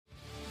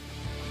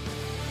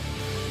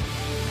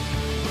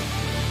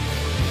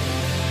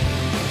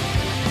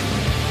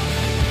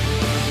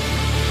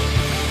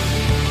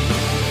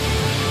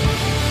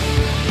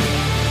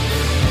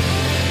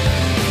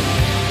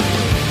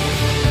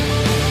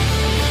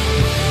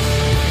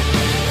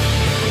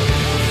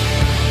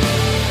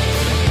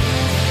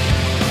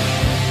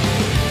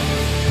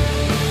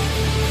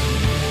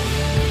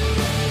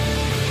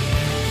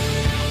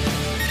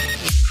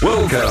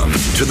Welcome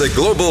to the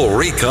Global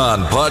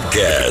Recon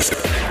Podcast.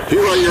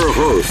 Here are your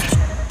hosts,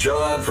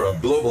 John from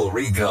Global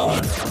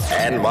Recon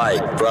and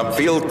Mike from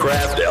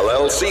Fieldcraft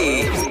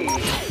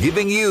LLC,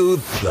 giving you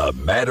the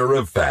matter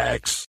of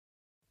facts.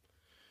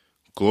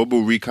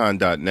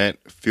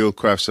 GlobalRecon.net,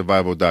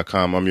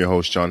 FieldcraftSurvival.com. I'm your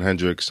host, John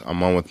Hendricks.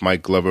 I'm on with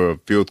Mike Glover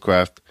of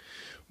Fieldcraft.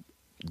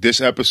 This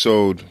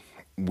episode,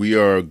 we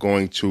are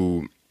going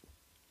to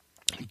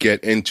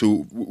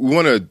we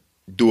want to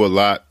do a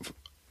lot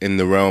in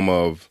the realm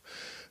of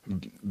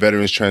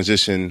veterans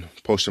transition,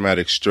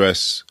 post-traumatic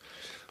stress,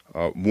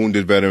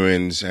 wounded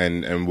veterans,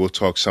 and we'll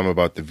talk some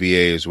about the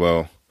VA as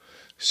well.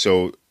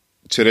 So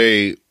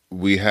today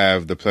we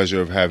have the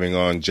pleasure of having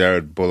on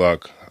Jared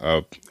Bullock,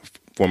 a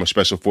former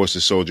Special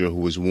Forces soldier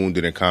who was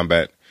wounded in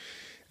combat,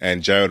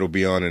 and Jared will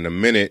be on in a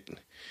minute.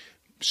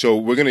 So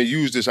we're going to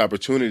use this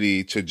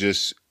opportunity to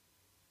just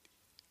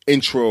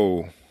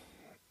intro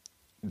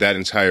that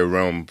entire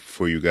realm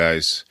for you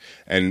guys.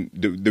 And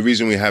the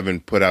reason we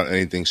haven't put out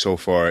anything so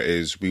far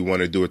is we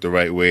want to do it the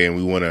right way, and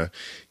we want to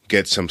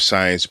get some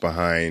science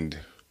behind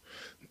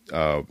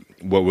what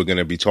we're going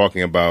to be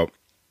talking about.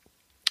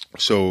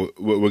 So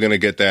we're going to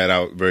get that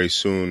out very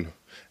soon,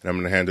 and I'm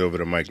going to hand it over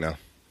to Mike now.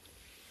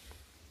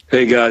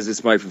 Hey guys,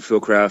 it's Mike from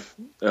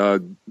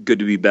Fieldcraft. Good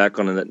to be back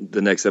on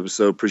the next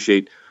episode.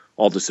 Appreciate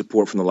all the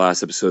support from the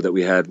last episode that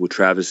we had with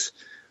Travis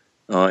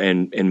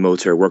and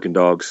Military Working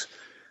Dogs.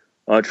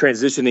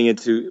 Transitioning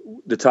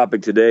into the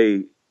topic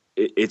today,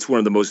 it's one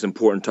of the most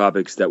important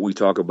topics that we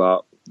talk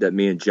about, that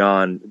me and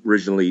John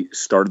originally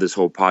started this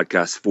whole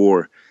podcast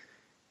for,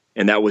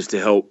 and that was to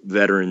help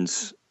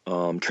veterans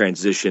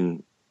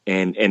transition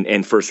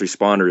and first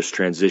responders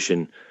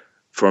transition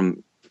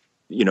from,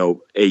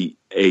 a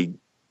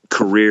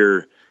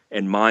career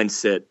and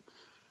mindset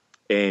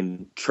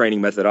and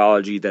training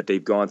methodology that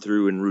they've gone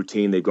through and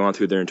routine they've gone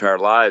through their entire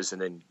lives,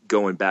 and then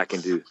going back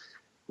into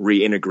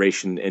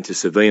reintegration into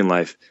civilian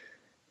life.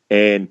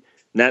 And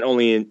not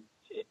only in,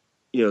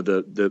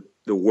 the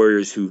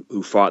warriors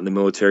who fought in the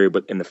military,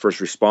 but in the first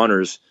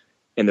responders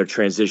and their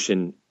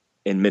transition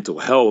in mental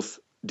health,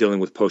 dealing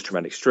with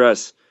post-traumatic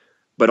stress,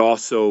 but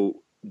also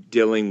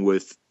dealing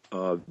with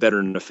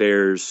veteran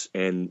affairs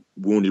and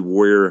wounded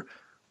warrior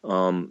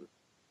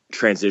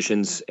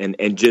transitions.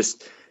 And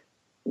just,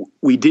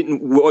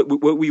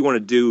 what we want to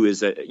do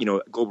is that,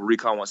 Global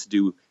Recon wants to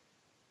do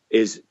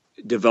is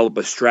develop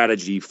a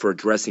strategy for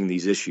addressing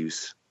these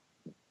issues.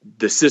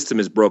 The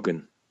system is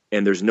broken,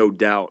 and there's no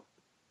doubt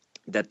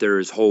that there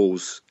is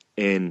holes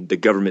in the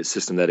government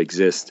system that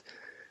exist.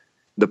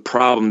 The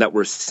problem that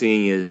we're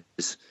seeing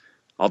is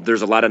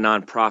there's a lot of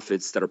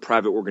nonprofits that are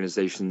private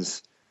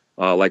organizations,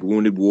 like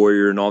Wounded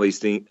Warrior and all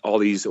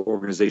these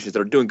organizations that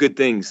are doing good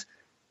things,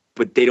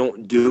 but they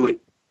don't do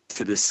it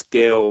to the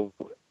scale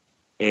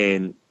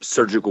and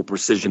surgical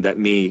precision that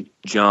me,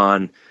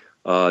 John,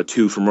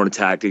 too, from Rona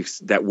Tactics,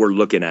 that we're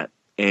looking at.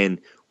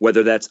 And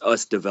whether that's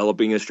us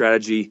developing a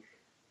strategy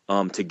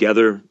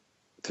together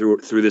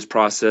through this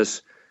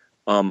process,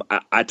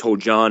 I told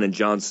John, and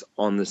John's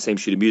on the same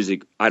sheet of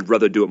music, I'd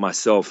rather do it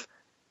myself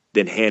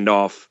than hand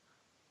off,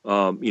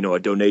 a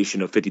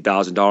donation of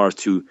 $50,000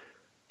 to,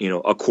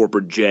 a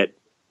corporate jet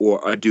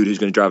or a dude who's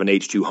going to drive an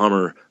H2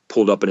 Hummer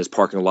pulled up in his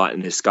parking lot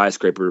in his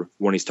skyscraper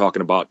when he's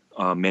talking about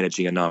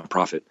managing a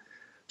nonprofit.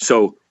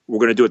 So we're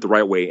going to do it the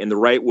right way. And the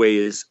right way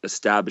is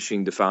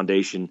establishing the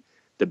foundation,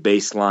 the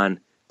baseline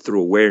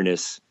through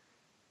awareness,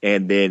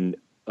 and then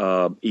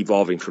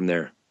evolving from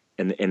there.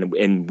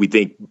 And we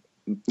think,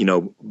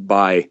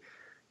 by,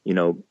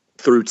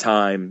 through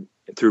time,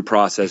 through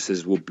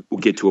processes, we'll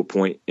get to a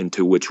point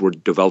into which we're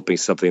developing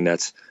something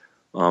that's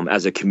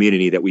as a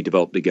community that we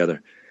develop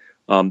together.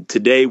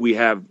 Today we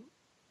have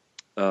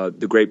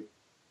the great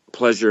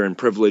pleasure and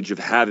privilege of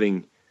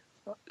having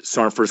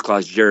Sergeant First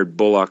Class Jared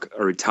Bullock,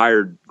 a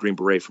retired Green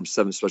Beret from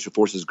 7th Special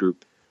Forces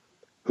Group,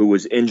 who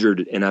was injured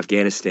in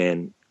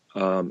Afghanistan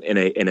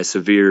in a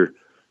severe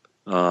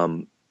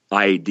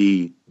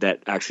IED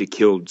that actually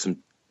killed a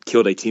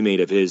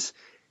teammate of his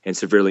and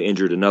severely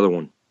injured another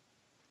one.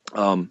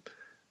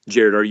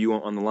 Jared, are you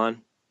on the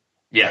line?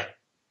 Yeah.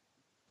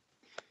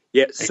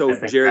 Yeah.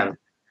 So Jared,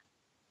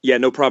 yeah,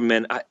 no problem,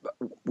 man.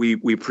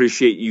 We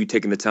appreciate you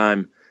taking the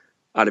time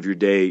out of your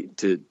day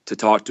to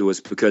talk to us,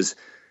 because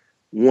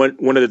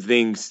one of the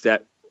things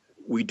that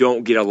we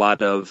don't get a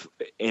lot of,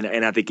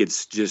 and I think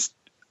it's just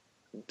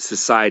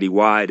society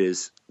wide,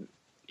 is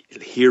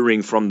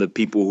hearing from the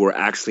people who are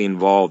actually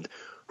involved,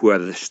 who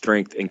have the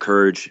strength and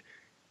courage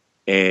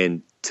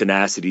and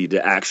tenacity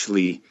to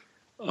actually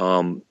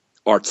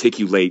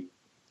articulate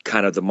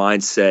kind of the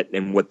mindset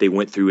and what they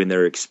went through in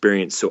their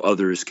experience, so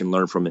others can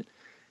learn from it.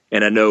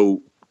 And I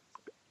know,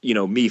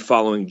 me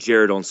following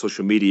Jared on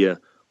social media,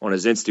 on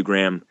his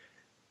Instagram,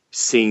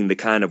 seeing the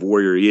kind of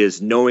warrior he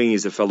is, knowing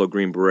he's a fellow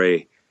Green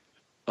Beret,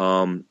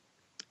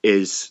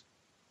 is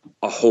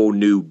a whole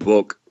new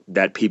book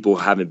that people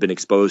haven't been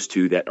exposed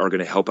to that are going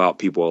to help out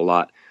people a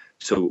lot.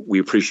 So we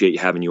appreciate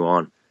having you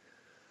on.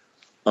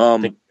 I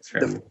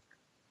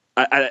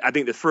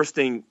think the first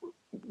thing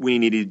we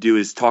need to do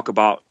is talk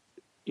about,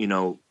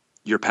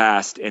 your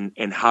past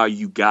and how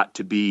you got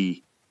to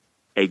be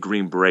a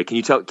Green Beret. Can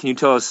you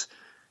tell us,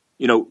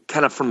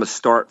 kind of from the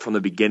start, from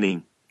the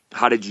beginning,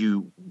 how did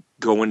you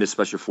go into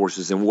Special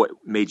Forces and what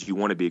made you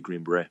want to be a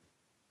Green Beret?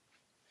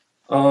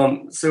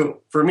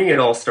 So for me, it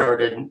all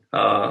started,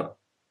 I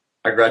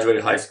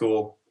graduated high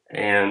school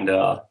and,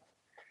 I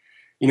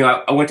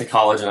went to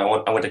college and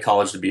I went to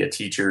college to be a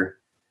teacher,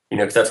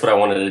 because that's what I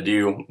wanted to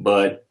do,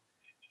 but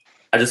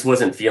I just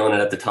wasn't feeling it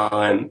at the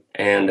time.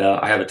 And,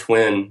 I have a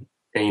twin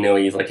and,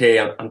 he's like, hey,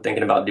 I'm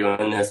thinking about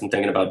doing this. I'm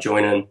thinking about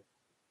joining.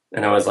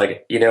 And I was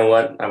like, you know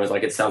what? I was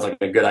like, it sounds like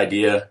a good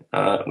idea.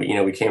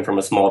 We came from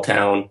a small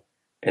town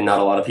and not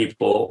a lot of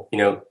people,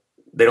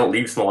 they don't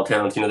leave small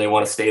towns, they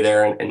want to stay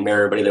there and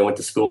marry everybody they went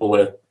to school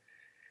with.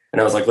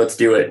 And I was like, let's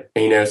do it.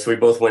 And, so we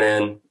both went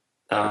in,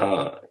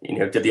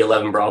 did the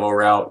 11 Bravo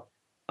route.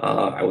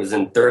 I was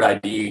in 3rd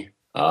ID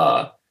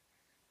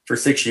for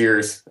 6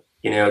 years,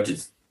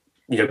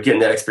 getting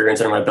that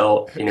experience under my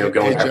belt,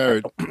 going. Hey,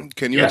 Jared,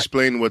 can you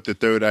explain what the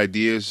 3rd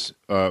ID is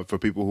for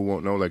people who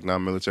won't know, like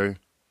non-military?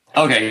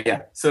 Okay,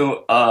 yeah.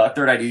 So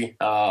 3rd ID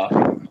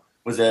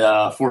was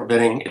at Fort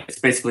Benning. It's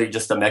basically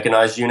just a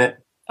mechanized unit.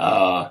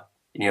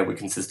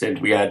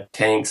 We had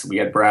tanks, we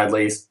had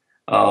Bradleys,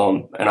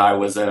 and I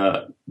was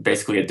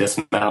basically a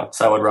dismount.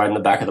 So I would ride in the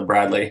back of the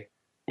Bradley,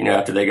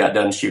 after they got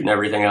done shooting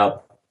everything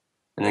up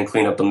and then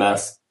clean up the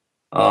mess.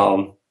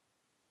 So,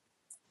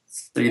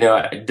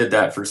 I did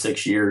that for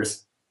 6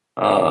 years.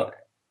 And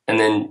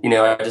then,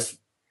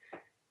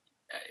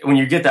 when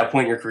you get that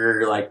point in your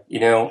career, you're like,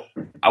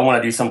 I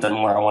want to do something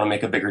more. I want to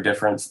make a bigger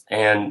difference.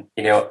 And,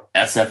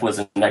 SF was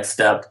the next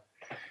step.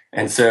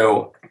 And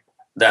so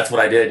that's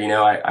what I did.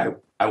 I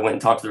went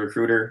and talked to the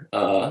recruiter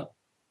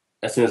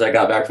as soon as I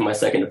got back from my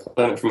second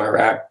deployment from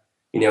Iraq,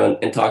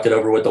 and talked it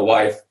over with the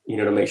wife,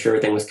 to make sure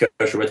everything was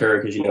kosher with her,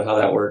 because you know how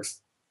that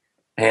works.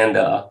 And,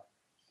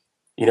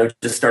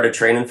 just started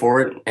training for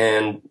it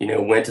and,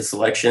 went to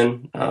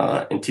selection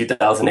in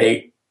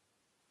 2008,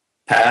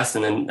 passed,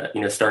 and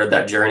then, started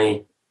that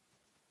journey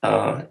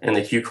in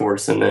the Q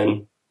course, and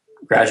then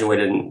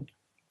graduated, and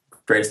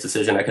greatest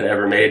decision I could have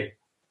ever made.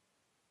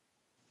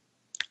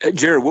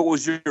 Jared, what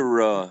was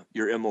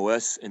your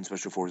MOS in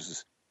Special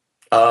Forces?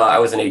 I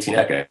was in 18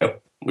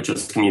 Echo, which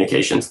was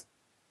communications.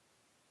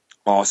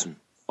 Awesome.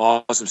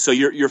 So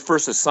your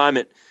first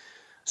assignment,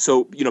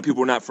 so, people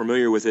were not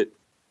familiar with it.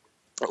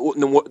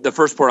 The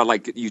first part I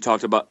like you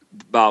talked about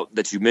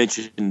that you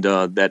mentioned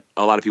that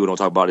a lot of people don't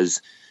talk about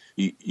is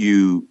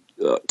you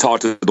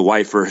talked to the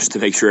wife first to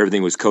make sure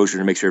everything was kosher,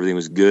 to make sure everything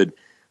was good.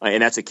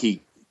 And that's a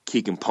key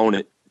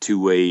component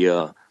to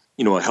a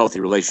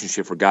healthy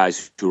relationship for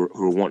guys who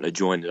are wanting to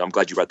join. And I'm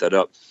glad you brought that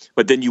up.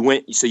 But then you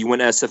went to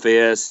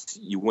SFAS,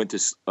 you went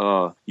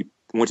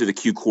to the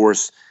Q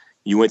course,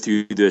 you went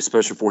through the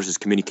Special Forces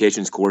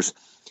Communications course,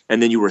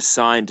 and then you were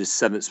assigned to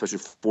 7th Special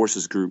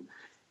Forces Group.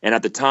 And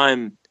at the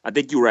time, I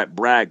think you were at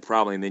Bragg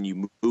probably, and then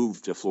you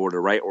moved to Florida,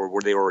 right? Or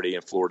were they already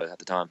in Florida at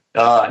the time?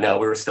 No,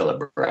 we were still at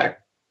Bragg.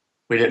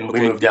 We didn't.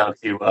 Okay. We moved down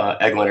to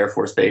Eglin Air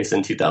Force Base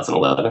in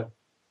 2011.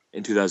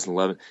 In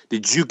 2011,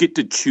 did you get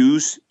to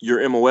choose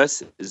your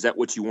MOS? Is that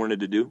what you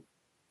wanted to do?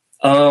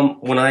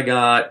 When I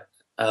got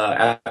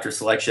after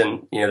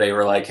selection, they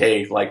were like,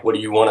 "Hey, like, what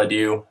do you want to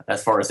do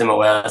as far as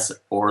MOS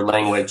or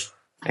language?"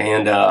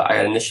 And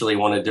I initially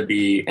wanted to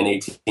be an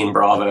 18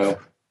 Bravo,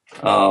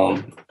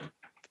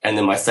 and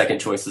then my second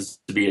choice is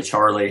to be a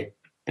Charlie,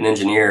 an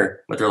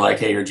engineer. But they're like,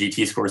 "Hey, your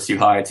GT score is too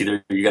high. It's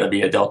either you got to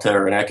be a Delta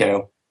or an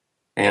Echo."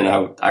 And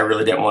I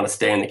really didn't want to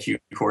stay in the Q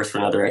course for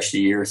another extra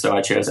year, so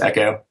I chose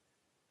Echo.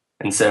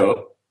 And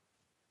so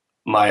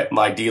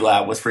my D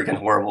lab was freaking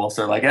horrible.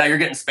 So they're like, "Yeah, you're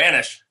getting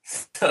Spanish."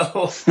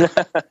 So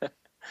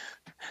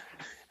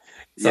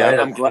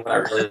I'm glad I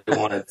really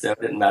wanted, so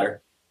it didn't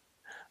matter.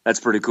 That's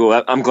pretty cool.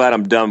 I'm glad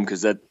I'm dumb,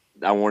 because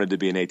I wanted to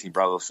be an 18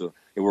 Bravo, so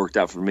it worked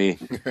out for me.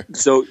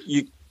 So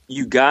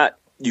you got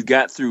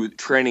through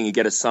training, you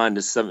get assigned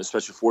to 7th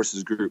Special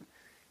Forces Group,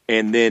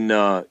 and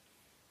then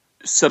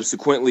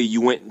subsequently you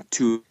went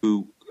to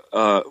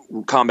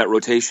combat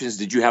rotations.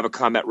 Did you have a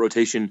combat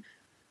rotation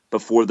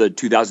before the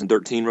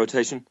 2013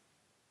 rotation?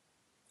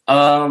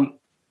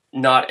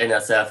 Not in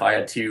SF. I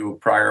had 2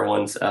 prior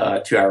ones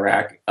to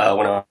Iraq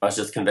when I was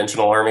just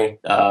conventional Army,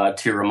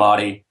 to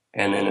Ramadi,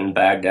 and then in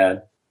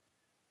Baghdad.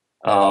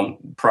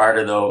 Prior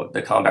to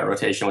the combat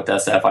rotation with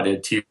SF, I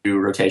did 2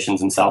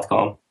 rotations in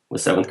Southcom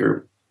with 7th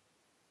Group.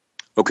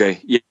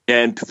 Okay. Yeah,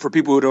 and for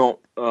people who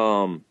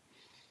don't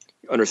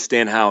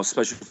understand how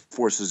Special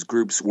Forces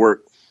groups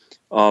work,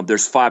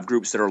 there's 5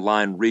 groups that are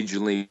aligned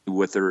regionally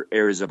with their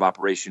areas of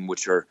operation,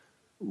 which are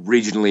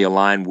regionally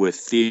aligned with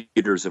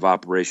theaters of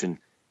operation,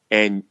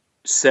 and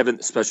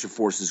 7th Special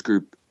Forces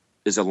Group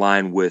is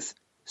aligned with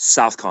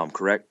Southcom,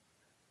 correct?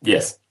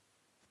 Yes.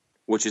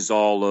 Which is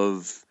all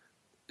of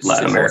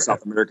Latin America.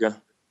 South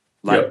America?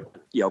 Yep.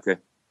 Yeah, okay.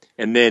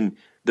 And then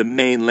the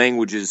main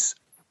languages,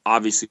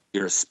 obviously,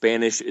 are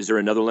Spanish. Is there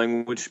another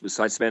language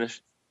besides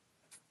Spanish?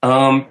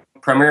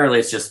 Primarily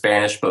it's just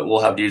Spanish, but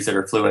we'll have dudes that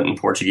are fluent in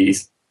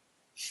Portuguese.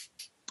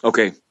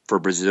 Okay, for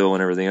Brazil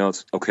and everything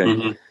else. Okay.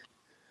 Mm-hmm.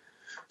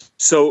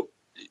 So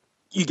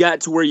you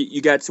got to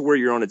where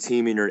you're on a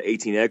team and you're an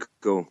 18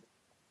 Echo.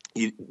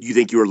 You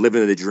think you were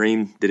living the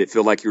dream? Did it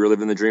feel like you were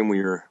living the dream when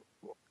you were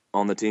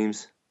on the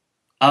teams?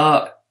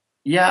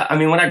 Yeah. I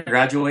mean, when I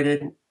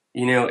graduated,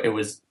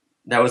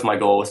 that was my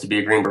goal, was to be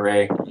a Green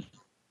Beret,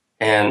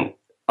 and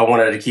I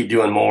wanted to keep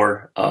doing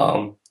more.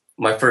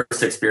 My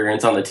first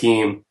experience on the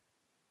team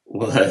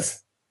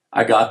was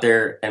I got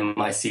there, and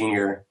my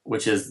senior,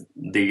 which is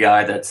the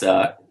guy that's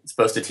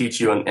supposed to teach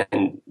you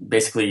and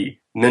basically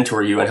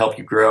mentor you and help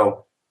you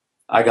grow.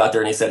 I got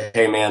there and he said,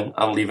 "Hey man,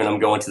 I'm leaving. I'm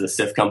going to the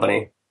SIF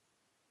company."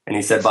 And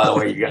he said, "By the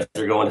way, you guys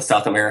are going to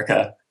South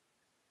America."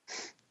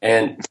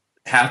 And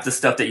half the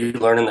stuff that you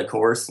learn in the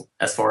course,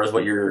 as far as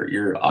what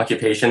your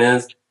occupation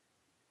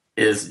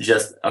is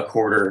just a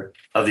quarter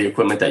of the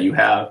equipment that you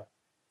have.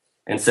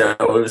 And so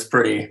it was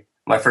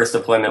my first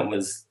deployment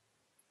was,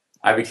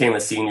 I became a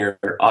senior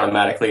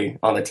automatically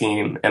on the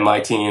team. And my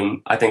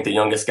team, I think the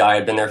youngest guy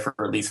had been there for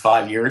at least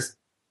 5 years.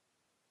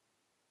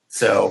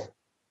 So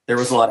there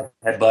was a lot of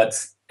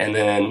headbutts, and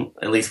then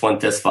at least one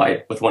fist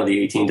fight with one of the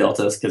 18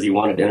 Deltas because he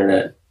wanted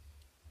internet.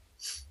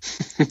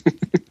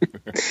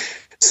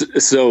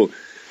 So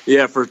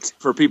yeah,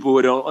 for people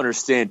who don't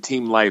understand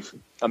team life,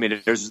 I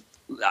mean, there's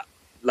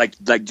like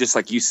just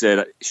like you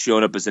said,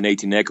 showing up as an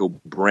 18 Echo,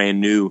 brand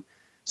new.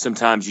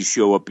 Sometimes you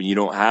show up and you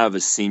don't have a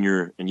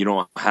senior and you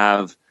don't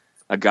have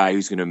a guy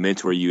who's going to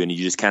mentor you, and you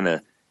just kind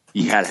of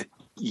you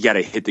got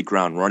to hit the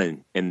ground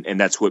running, and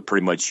that's what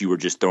pretty much you were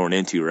just thrown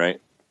into,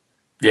 right?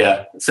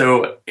 Yeah.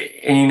 So,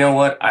 and you know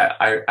what?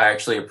 I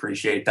actually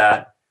appreciate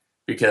that,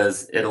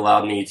 because it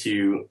allowed me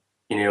to,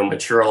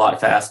 mature a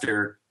lot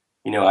faster.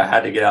 I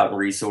had to get out and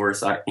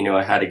resource. I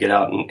had to get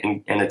out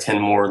and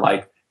attend more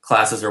like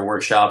classes or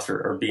workshops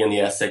or be in the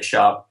S6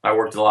 shop. I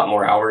worked a lot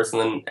more hours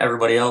than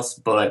everybody else,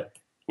 but,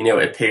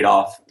 it paid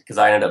off because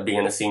I ended up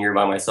being a senior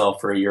by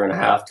myself for 1.5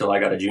 years till I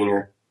got a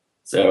junior.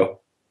 So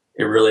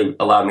it really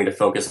allowed me to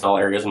focus on all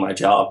areas of my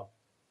job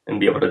and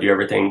be able to do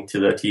everything to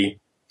the T.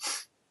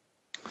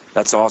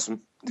 That's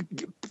awesome.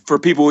 For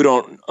people who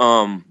don't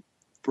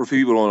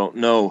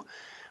know,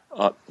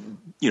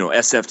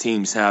 SF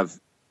teams have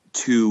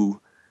 2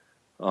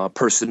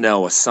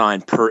 personnel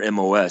assigned per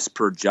MOS,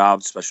 per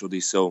job specialty.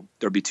 So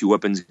there'll be 2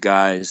 weapons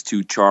guys,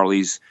 2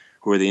 Charlies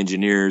who are the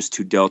engineers,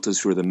 2 Deltas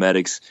who are the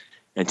medics,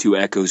 and 2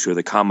 Echoes who are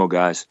the commo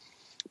guys.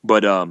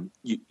 But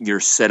you're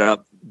set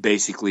up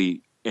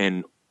basically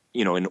in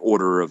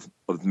order of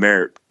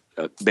merit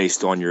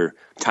based on your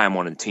time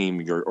on a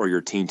team or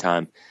your team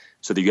time.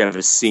 So that you have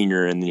a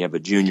senior and then you have a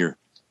junior,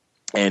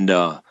 and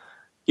a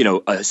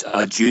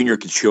junior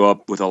could show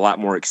up with a lot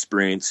more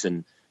experience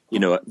and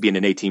being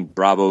an 18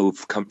 Bravo,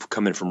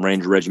 coming from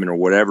Ranger Regiment or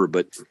whatever,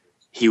 but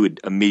he would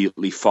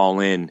immediately fall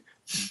in,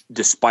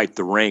 despite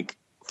the rank,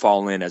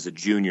 fall in as a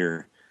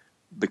junior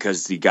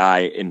because the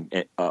guy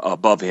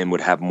above him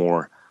would have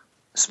more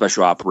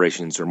special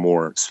operations or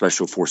more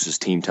special forces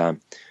team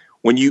time.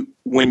 When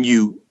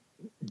you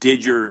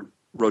did your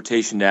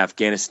rotation to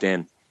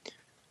Afghanistan,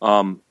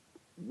 what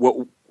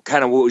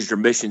was your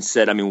mission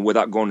set? I mean,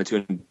 without going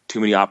into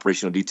too many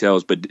operational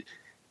details, but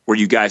were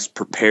you guys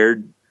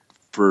prepared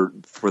for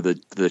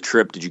the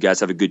trip? Did you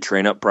guys have a good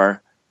train up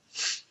prior?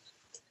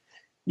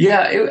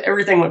 Yeah,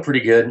 everything went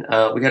pretty good.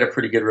 We had a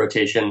pretty good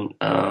rotation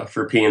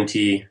for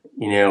PMT.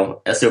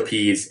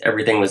 SOPs,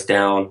 everything was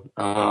down.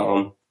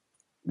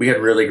 We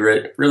had really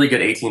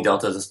good 18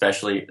 Deltas,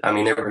 especially. I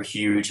mean, they were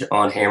huge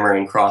on hammer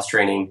and cross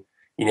training.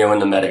 In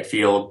the medic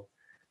field.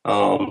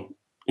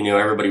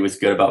 Everybody was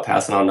good about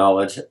passing on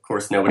knowledge. Of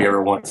course, nobody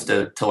ever wants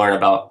to learn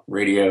about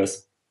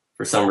radios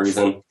for some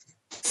reason.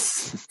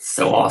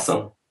 So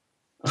awesome.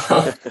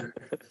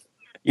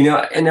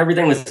 And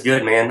everything was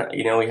good, man.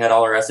 We had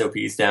all our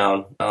SOPs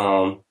down.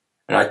 And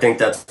I think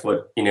that's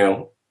what,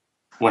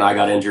 when I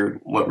got injured,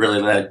 what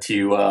really led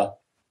to,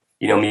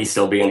 me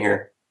still being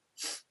here.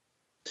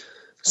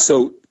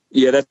 So,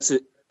 yeah, that's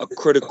a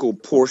critical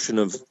portion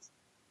of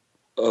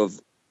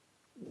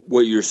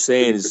what you're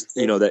saying is,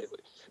 that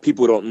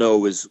people don't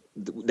know is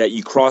that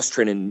you cross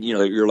train and,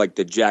 you're like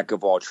the jack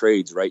of all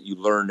trades, right? You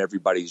learn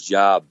everybody's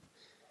job,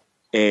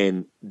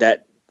 and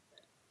that,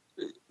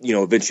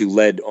 eventually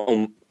led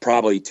on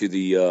probably to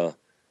the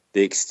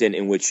extent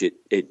in which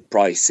it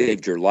probably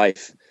saved your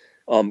life.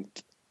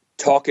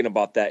 Talking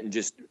about that and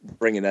just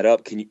bringing that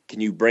up, can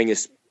you bring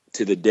us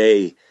to the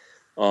day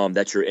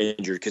that you're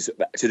injured? Because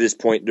to this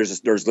point,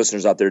 there's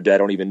listeners out there that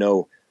don't even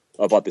know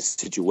about the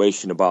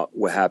situation, about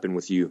what happened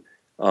with you.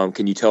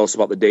 Can you tell us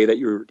about the day that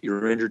you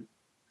were injured?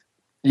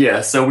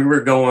 Yeah, so we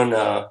were going,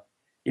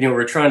 we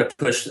were trying to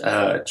push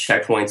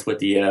checkpoints with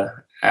the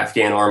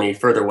Afghan army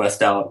further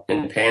west out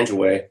in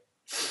Panjwai.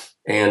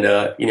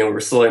 And, we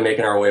were slowly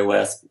making our way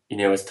west,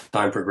 as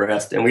time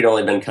progressed. And we'd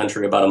only been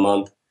country about a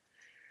month.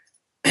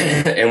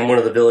 And one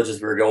of the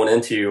villages we were going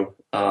into,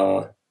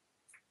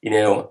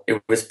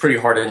 it was pretty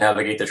hard to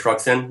navigate the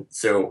trucks in.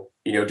 So,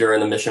 during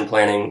the mission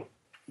planning,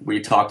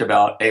 we talked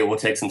about, hey, we'll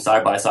take some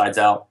side-by-sides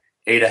out,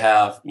 to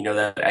have,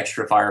 that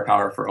extra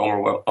firepower for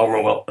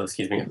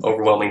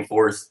overwhelming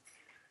force,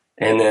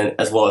 and then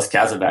as well as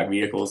Kazovac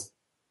vehicles.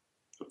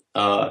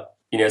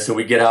 So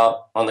we get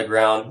out on the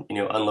ground,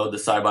 unload the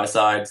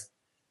side-by-sides,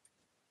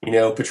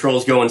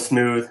 patrol's going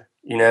smooth,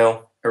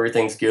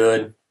 everything's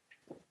good.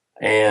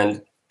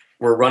 And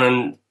we're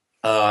running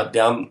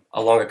down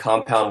along a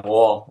compound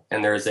wall,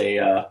 and there's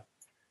a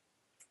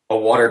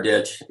water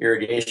ditch,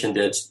 irrigation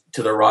ditch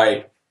to the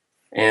right.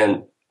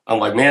 And I'm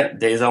like, man,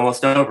 day's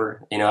almost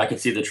over. I could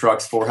see the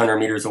trucks 400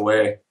 meters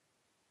away.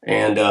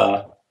 And,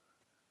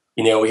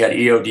 we had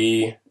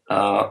EOD.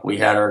 We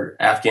had our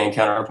Afghan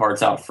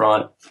counterparts out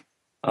front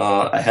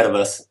ahead of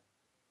us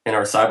in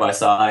our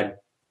side-by-side.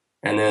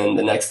 And then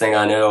the next thing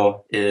I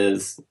know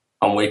is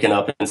I'm waking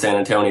up in San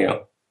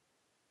Antonio.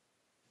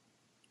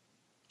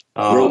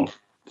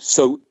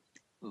 So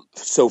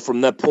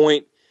from that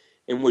point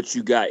in which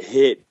you got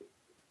hit,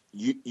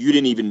 you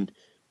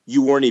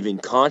weren't even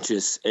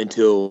conscious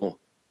until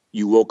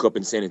you woke up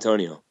in San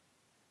Antonio.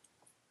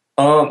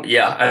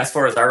 Yeah, as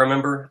far as I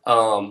remember,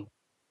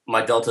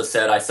 my Delta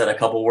said I said a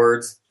couple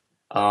words.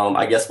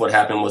 I guess what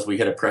happened was we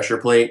hit a pressure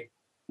plate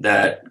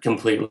that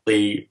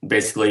completely,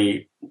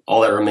 basically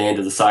all that remained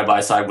of the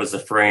side-by-side was the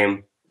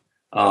frame.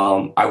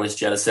 I was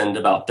jettisoned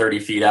about 30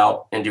 feet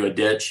out into a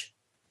ditch.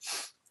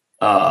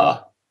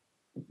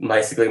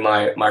 Basically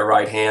my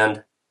right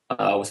hand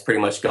was pretty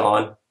much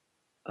gone.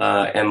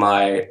 And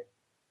my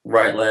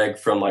right leg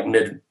from like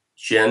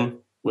mid-shin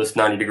was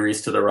 90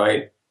 degrees to the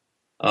right.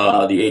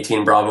 The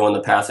 18 Bravo in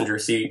the passenger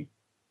seat,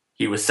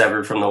 he was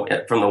severed from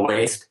the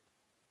waist.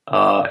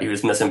 He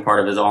was missing part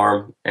of his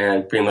arm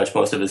and pretty much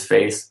most of his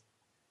face.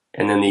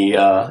 And then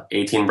the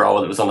 18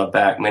 Bravo that was on the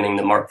back, meaning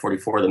the Mark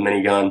 44, the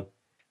minigun,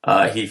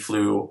 he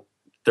flew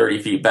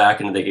 30 feet back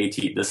into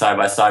the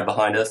side-by-side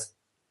behind us,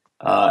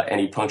 and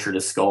he punctured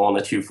his skull on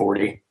the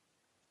 240.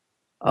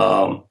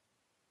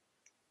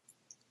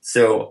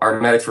 So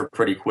our medics were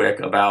pretty quick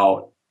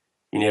about,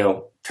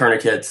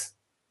 tourniquets,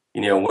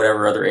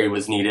 whatever other aid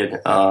was needed,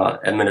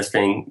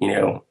 administering,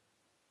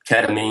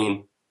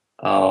 ketamine.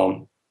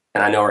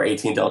 And I know our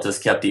 18 Deltas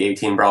kept the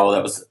 18 Bravo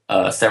that was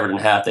severed in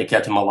half. They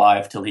kept him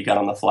alive till he got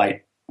on the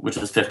flight, which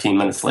was 15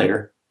 minutes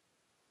later.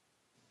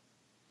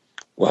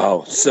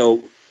 Wow.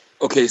 So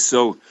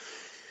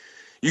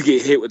you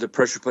get hit with a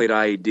pressure plate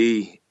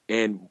IED,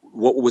 and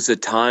what was the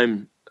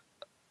time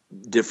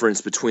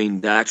difference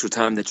between the actual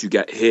time that you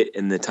got hit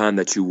and the time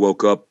that you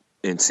woke up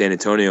in San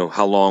Antonio?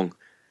 How long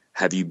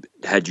had you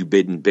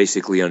been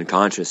basically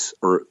unconscious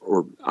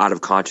or out of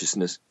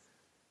consciousness?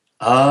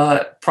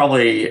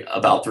 Probably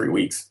about 3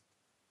 weeks.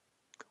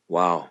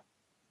 Wow.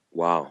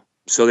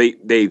 So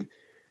they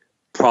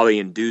probably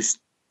induced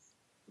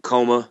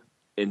coma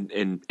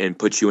and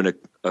put you in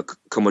a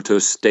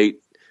comatose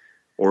state,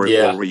 or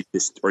were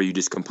you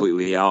just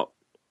completely out?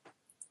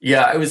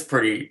 Yeah, it was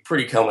pretty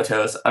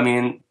comatose. I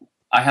mean,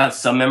 I have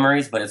some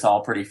memories, but it's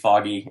all pretty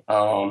foggy.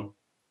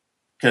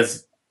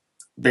 Because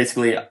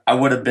basically I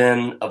would have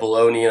been a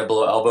below knee and a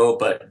below elbow,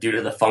 but due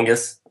to the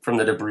fungus from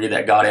the debris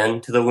that got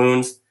into the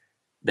wounds,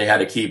 they had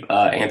to keep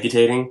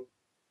amputating.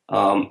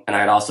 And I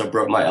had also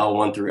broke my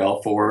L1 through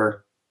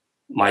L4,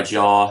 my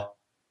jaw.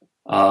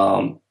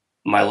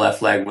 My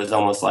left leg was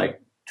almost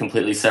like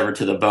completely severed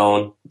to the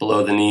bone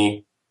below the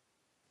knee.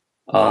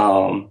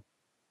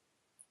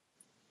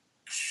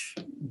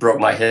 Broke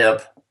my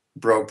hip,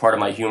 broke part of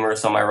my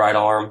humerus on my right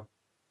arm.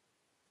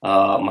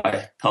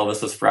 My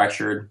pelvis was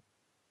fractured.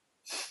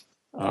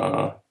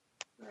 I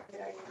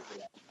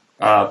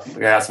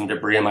had some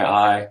debris in my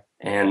eye,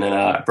 and then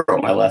I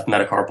broke my left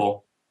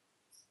metacarpal.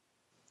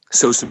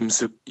 So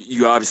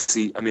you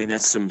obviously,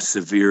 that's some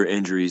severe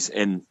injuries,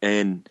 and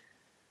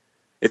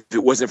if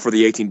it wasn't for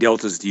the 18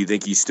 Deltas, do you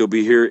think you'd still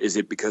be here? Is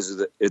it because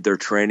of their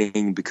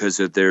training, because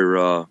of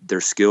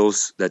their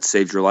skills that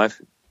saved your life?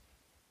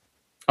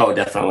 Oh,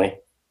 definitely.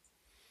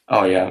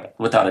 Oh yeah,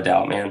 without a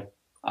doubt, man.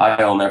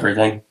 I own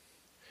everything.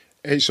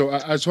 Hey, so I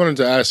just wanted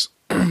to ask,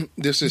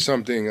 this is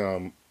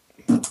something,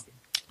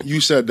 you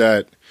said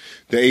that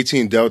the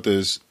 18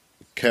 Deltas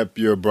kept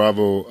your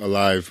Bravo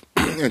alive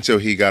until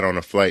he got on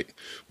a flight.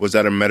 Was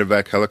that a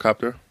medevac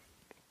helicopter?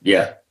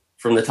 Yeah.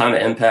 From the time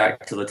of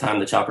impact to the time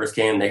the choppers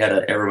came, they had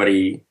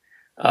everybody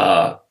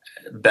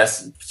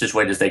best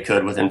situated as they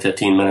could within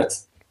 15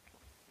 minutes.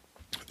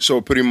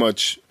 So pretty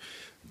much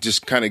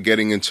just kind of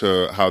getting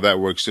into how that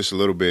works just a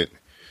little bit.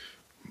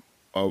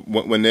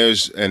 When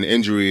there's an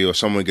injury or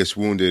someone gets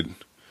wounded,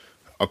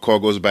 a call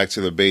goes back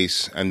to the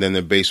base, and then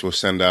the base will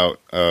send out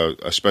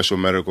a special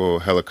medical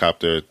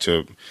helicopter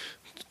to,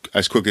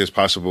 as quickly as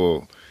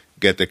possible,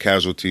 get the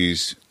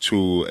casualties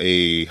to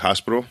a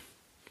hospital?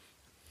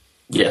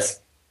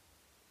 Yes.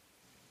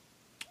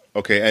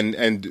 Okay,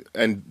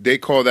 and they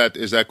call that,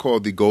 is that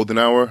called the golden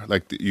hour?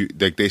 Like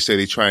they say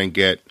they try and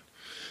get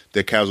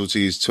the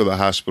casualties to the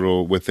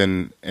hospital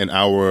within an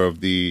hour of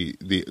the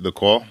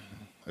call?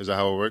 Is that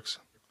how it works?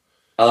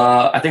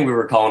 I think we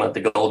were calling it the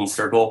golden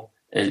circle.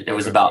 It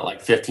was about like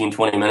 15,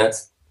 20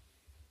 minutes.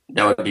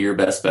 That would be your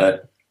best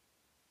bet.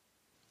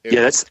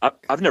 Yeah,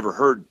 I've never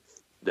heard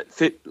that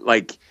fit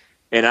like,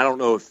 and I don't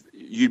know if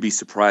you'd be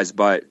surprised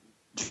by it,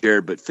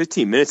 Jared, but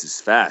 15 minutes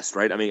is fast,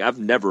 right? I've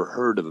never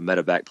heard of a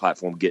medevac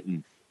platform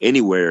getting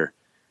anywhere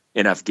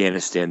in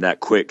Afghanistan that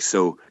quick.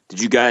 So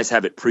did you guys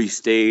have it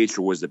pre-staged,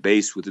 or was the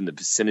base within the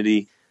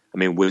vicinity? I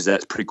mean, was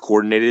that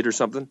pre-coordinated or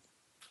something?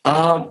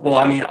 Well,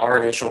 I mean,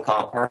 our initial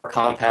our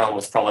compound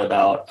was probably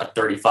about a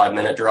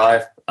 35-minute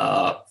drive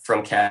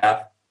from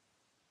CAF.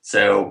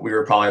 So we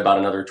were probably about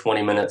another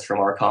 20 minutes from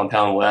our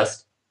compound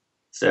west.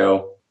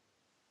 So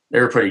they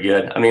were pretty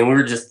good. I mean, we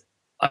were just,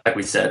 like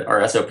we said,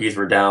 our SOPs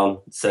were down.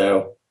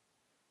 So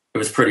it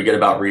was pretty good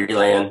about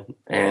relaying.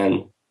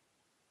 And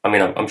I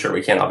mean, I'm sure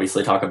we can't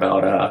obviously talk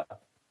about,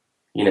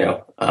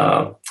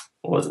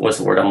 what's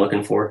the word I'm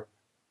looking for?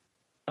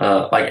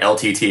 Like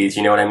LTTs,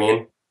 you know what I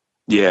mean?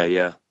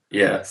 Yeah.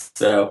 Yeah.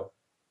 So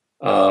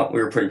we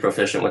were pretty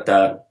proficient with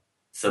that.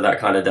 So that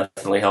kind of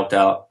definitely helped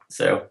out.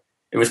 So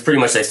it was pretty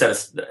much, they said,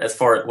 as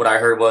far as what I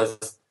heard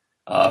was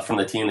from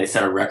the team, they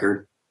set a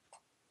record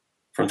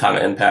from time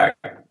of impact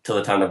till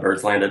the time the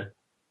birds landed.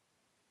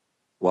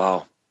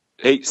 Wow.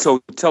 Hey, so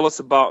tell us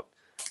about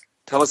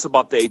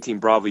the 18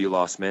 Bravo you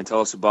lost, man.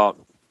 Tell us about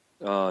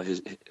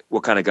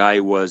what kind of guy he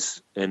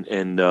was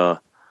and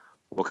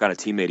what kind of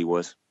teammate he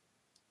was.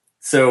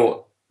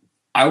 So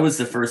I was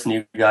the first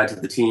new guy to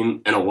the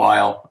team in a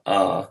while.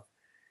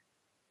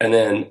 And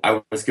then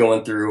I was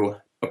going through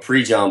a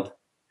pre-jump,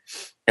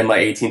 and my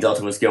 18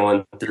 Delta was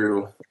going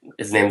through,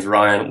 his name's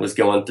Ryan, was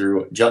going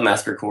through jump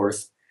master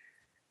course.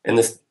 And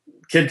this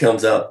kid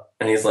comes up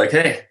and he's like,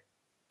 "Hey,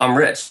 I'm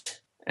Rich."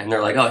 And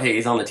they're like, "Oh, hey,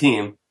 he's on the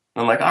team." And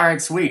I'm like, "All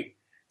right, sweet."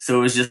 So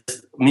it was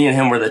just me and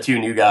him were the two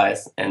new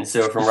guys. And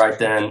so from right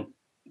then,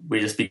 we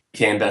just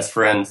became best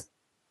friends.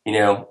 You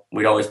know,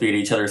 we'd always be at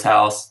each other's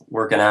house,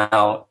 working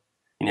out,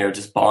 you know,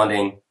 just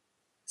bonding.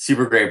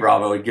 Super great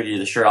Bravo. He'd give you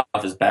the shirt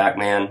off his back,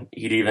 man.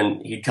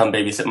 He'd come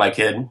babysit my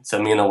kid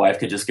so me and the wife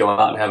could just go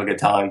out and have a good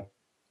time.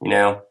 You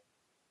know,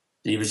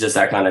 he was just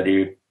that kind of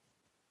dude.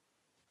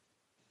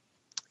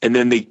 And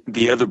then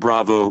the other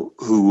Bravo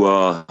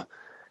who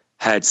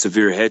had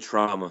severe head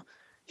trauma,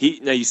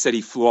 now you said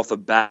he flew off the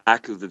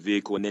back of the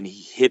vehicle and then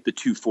he hit the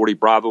 240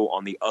 Bravo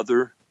on the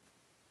other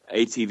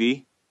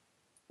ATV?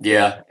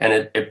 Yeah, and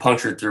it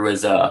punctured through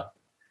his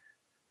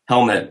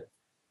helmet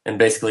and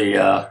basically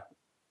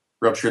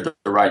ruptured the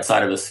right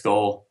side of his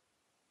skull.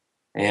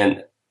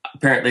 And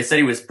apparently they said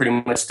he was pretty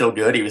much still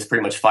good. He was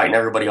pretty much fighting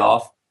everybody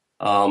off.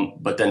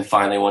 But then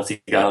finally, once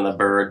he got on the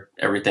bird,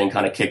 everything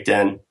kind of kicked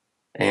in.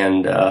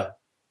 And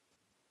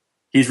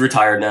he's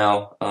retired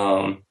now.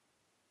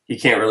 He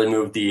can't really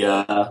move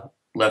the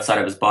left side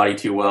of his body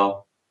too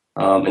well.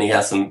 And he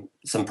has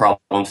some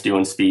problems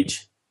doing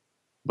speech.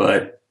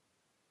 But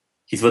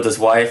he's with his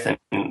wife,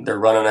 and they're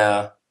running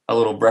a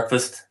little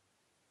breakfast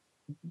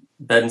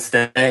bed and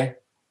stay,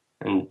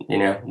 and, you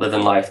know,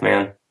 living life,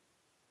 man.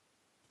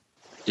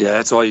 Yeah,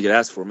 that's all you could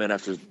ask for, man,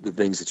 after the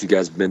things that you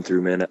guys have been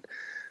through, man.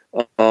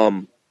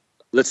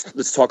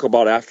 Let's talk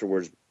about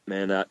afterwards,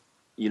 man.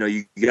 You know,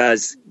 you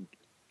guys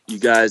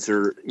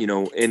are, you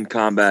know, in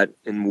combat,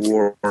 in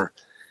war.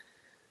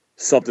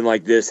 Something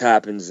like this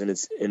happens, and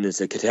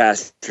it's a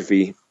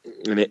catastrophe,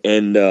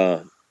 and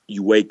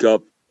you wake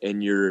up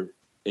and you're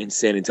in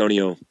San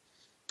Antonio.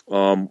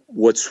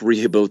 What's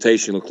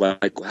rehabilitation look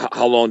like?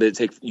 How long did it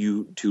take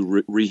you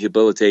to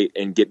rehabilitate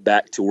and get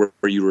back to where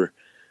you were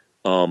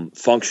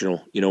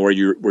functional? You know, where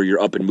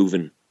you're up and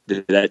moving.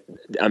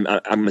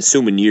 I'm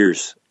assuming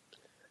years.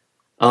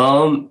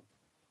 For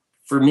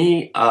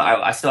me,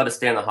 I still had to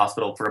stay in the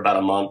hospital for about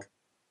a month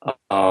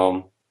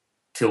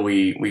till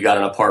we got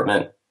an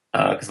apartment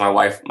because my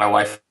wife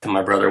and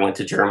my brother went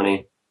to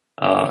Germany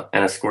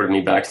and escorted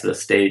me back to the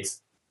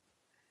States.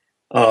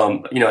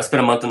 You know, I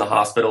spent a month in the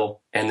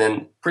hospital, and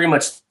then pretty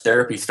much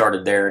therapy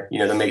started there, you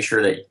know, to make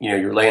sure that, you know,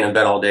 you're laying in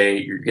bed all day,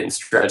 you're getting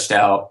stretched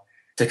out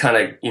to kind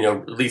of, you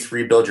know, at least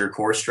rebuild your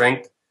core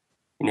strength,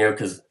 you know,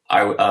 because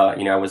I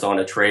was on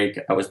a trach.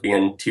 I was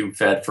being tube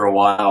fed for a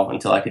while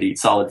until I could eat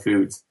solid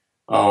foods.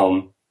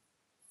 But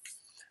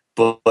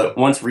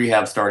once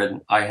rehab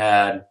started, I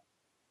had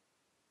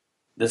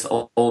this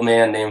old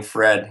man named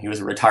Fred. He was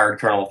a retired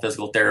colonel,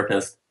 physical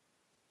therapist.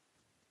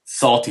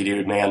 Salty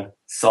dude, man.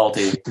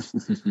 Salty.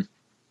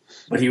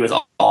 But he was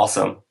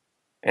awesome.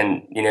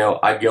 And, you know,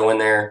 I'd go in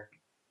there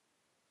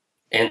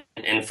and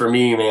for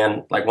me,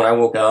 man, like when I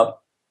woke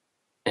up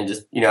and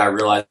just, you know, I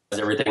realized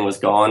everything was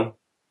gone,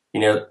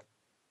 you know,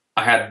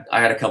 I had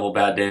a couple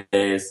bad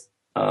days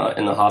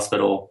in the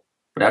hospital,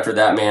 but after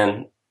that,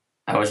 man,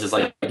 I was just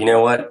like, you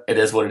know what? It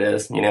is what it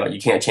is. You know, you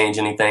can't change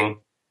anything.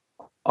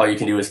 All you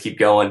can do is keep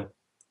going.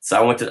 So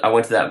I went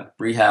to that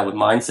rehab with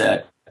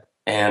mindset,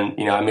 and,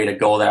 you know, I made a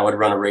goal that I would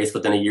run a race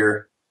within a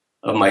year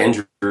of my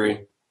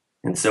injury.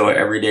 And so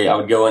every day I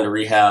would go into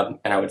rehab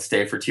and I would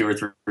stay for 2 or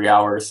 3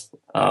 hours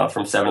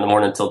from 7 in the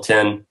morning until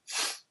 10,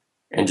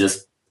 and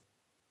just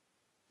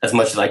as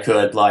much as I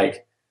could,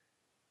 like,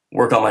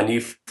 work on my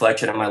knee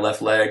flexion in my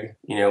left leg,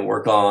 you know,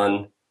 work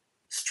on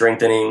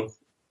strengthening.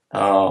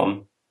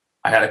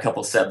 I had a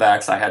couple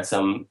setbacks. I had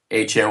some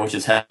HO, which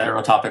is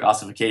heterotopic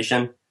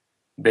ossification.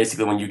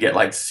 Basically, when you get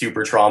like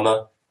super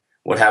trauma,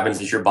 what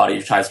happens is your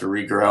body tries to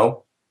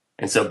regrow.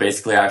 And so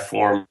basically I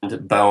formed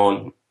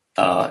bone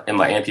in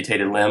my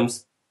amputated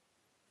limbs.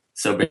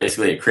 So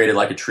basically it created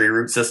like a tree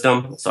root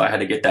system. So I had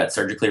to get that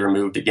surgically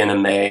removed again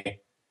in May.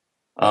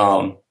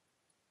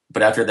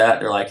 But after that,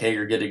 they're like, hey,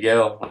 you're good to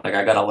go. Like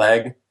I got a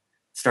leg,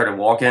 started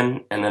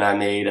walking, and then I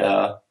made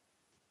a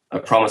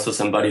promise with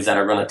some buddies that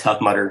I run a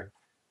Tough Mudder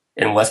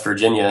in West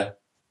Virginia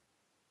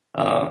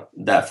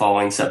that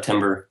following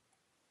September.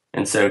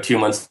 And so 2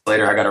 months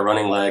later, I got a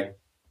running leg.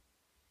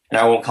 And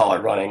I won't call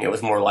it running. It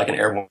was more like an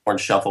airborne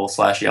shuffle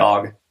 /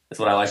 jog is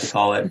what I like to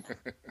call it.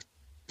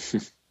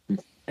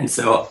 And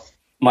so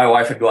my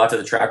wife would go out to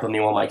the track with me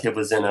while my kid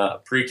was in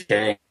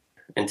pre-K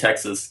in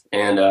Texas.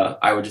 And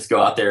I would just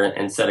go out there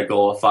and set a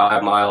goal of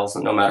 5 miles,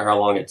 and no matter how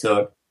long it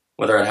took,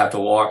 whether I'd have to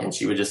walk, and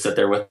she would just sit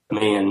there with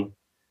me, and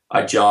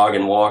I'd jog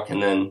and walk.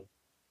 And then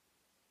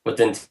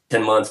within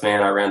 10 months,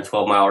 man, I ran a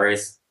 12-mile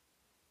race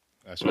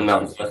in the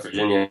mountains of West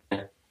Virginia.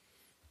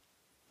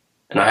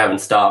 And I haven't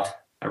stopped.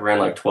 I ran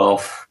like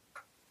 12.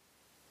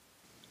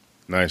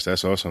 Nice.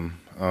 That's awesome.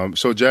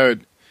 So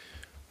Jared,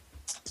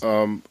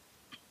 so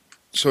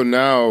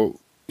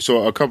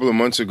a couple of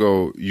months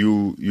ago,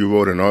 you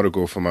wrote an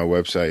article for my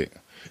website,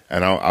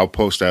 and I'll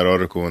post that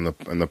article in the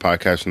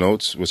podcast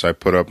notes, which I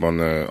put up on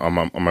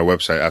my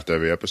website after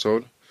every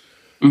episode.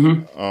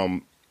 Mm-hmm.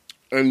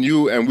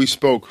 And we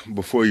spoke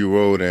before you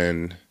wrote,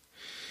 and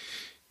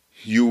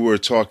you were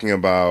talking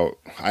about,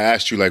 I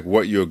asked you like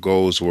what your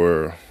goals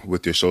were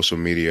with your social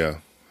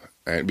media,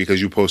 and because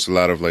you post a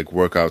lot of like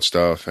workout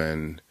stuff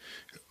and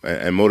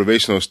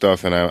motivational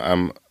stuff, and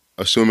I'm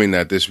assuming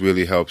that this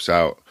really helps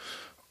out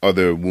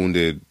other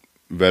wounded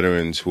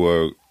veterans who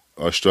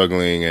are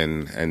struggling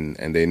and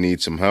they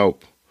need some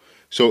help.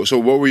 So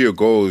what were your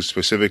goals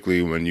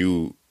specifically when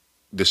you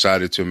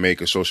decided to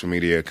make a social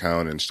media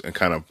account and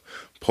kind of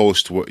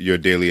post your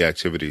daily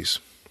activities?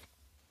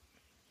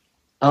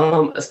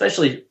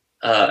 Especially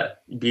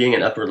being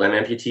an upper limb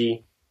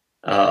amputee,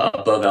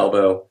 above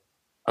elbow.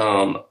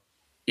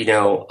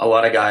 A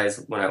lot of guys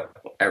when I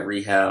at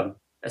rehab,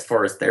 as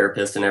far as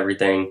therapists and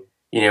everything,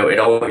 it'd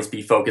always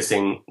be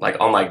focusing like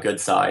on my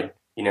good side,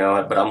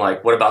 but I'm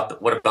like, what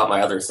about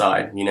my other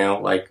side?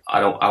 Like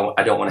I don't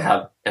want to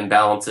have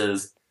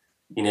imbalances,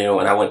 and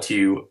I went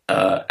to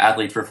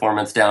Athlete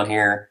Performance down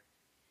here,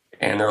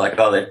 and they're like,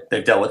 oh,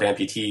 they've dealt with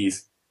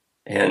amputees.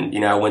 And,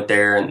 I went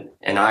there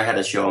and I had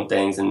to show them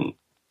things, and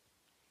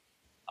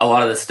a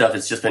lot of this stuff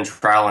has just been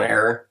trial and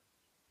error.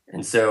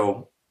 And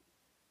so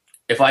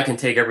if I can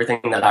take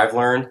everything that I've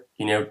learned,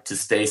 to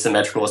stay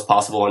symmetrical as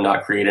possible and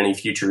not create any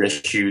future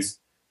issues,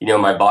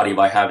 in my body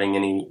by having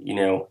any,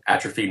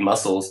 atrophied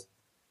muscles,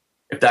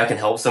 if that can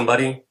help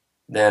somebody,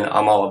 then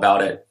I'm all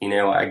about it.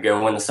 I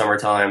go in the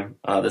summertime.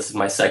 This is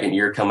my second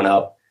year coming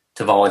up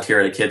to volunteer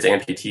at a kids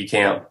amputee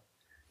camp,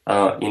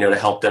 to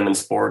help them in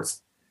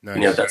sports.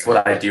 Nice. That's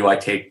what I do. I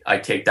take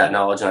that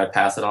knowledge and I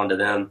pass it on to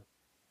them.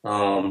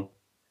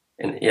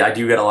 I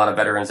do get a lot of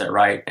veterans that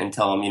write and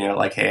tell them,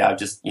 like, hey, I've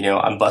just,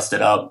 I'm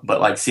busted up,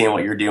 but like seeing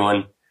what you're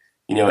doing,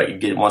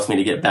 it wants me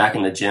to get back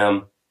in the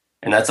gym.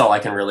 And that's all I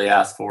can really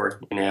ask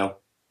for, and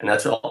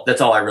that's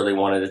all I really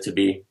wanted it to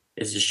be,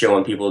 is just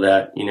showing people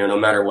that, no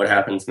matter what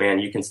happens, man,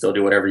 you can still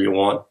do whatever you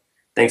want.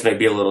 Things may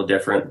be a little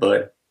different,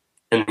 but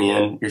in the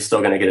end, you're still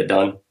going to get it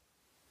done.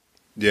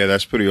 Yeah,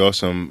 that's pretty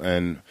awesome.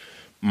 And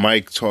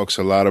Mike talks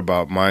a lot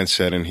about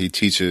mindset, and he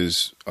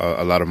teaches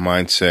a lot of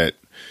mindset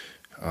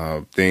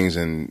things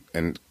and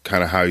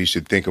kind of how you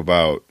should think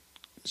about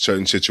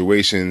certain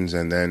situations,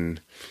 and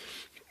then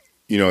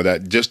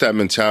that just that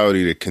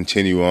mentality to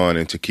continue on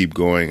and to keep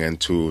going and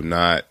to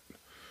not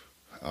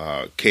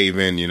cave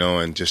in,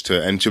 and just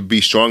to be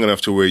strong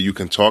enough to where you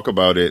can talk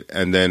about it,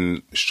 and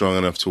then strong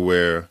enough to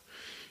where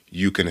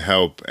you can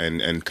help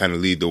and kind of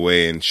lead the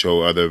way and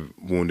show other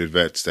wounded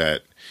vets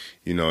that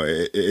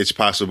it's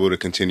possible to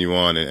continue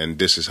on, and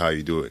this is how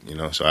you do it.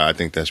 So I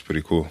think that's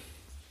pretty cool.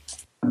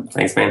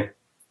 Thanks, man.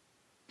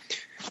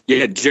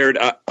 Yeah, Jared,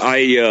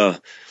 I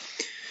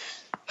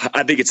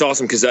think it's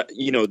awesome because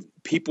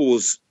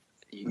people's,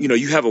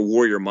 you have a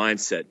warrior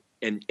mindset,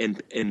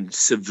 and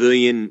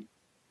civilian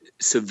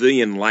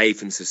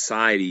life and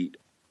society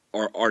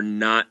are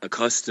not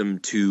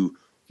accustomed to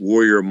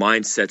warrior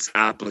mindset's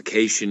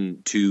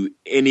application to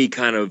any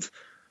kind of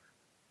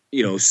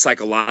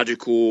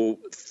psychological,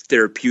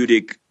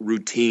 therapeutic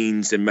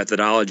routines and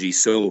methodology.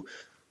 So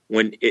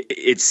when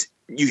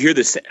you hear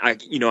this,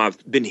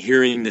 I've been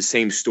hearing the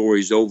same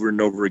stories over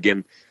and over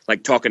again,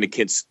 like talking to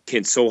Kent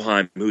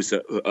Solheim, who's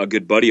a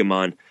good buddy of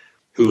mine,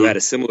 who had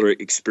a similar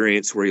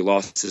experience where he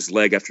lost his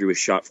leg after he was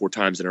shot 4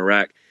 times in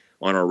Iraq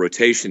on our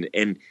rotation.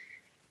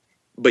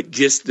 But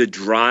just the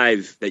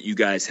drive that you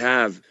guys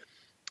have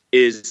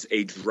is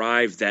a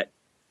drive that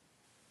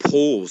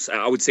pulls.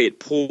 I would say it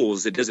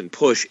pulls. It doesn't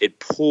push. It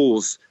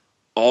pulls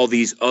all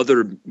these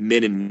other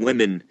men and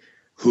women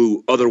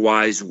who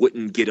otherwise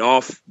wouldn't get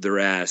off their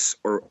ass,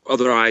 or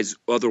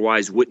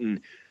otherwise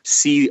wouldn't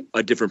see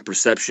a different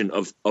perception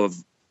of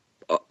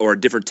or a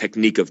different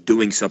technique of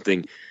doing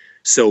something.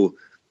 So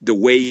the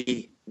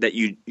way that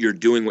you're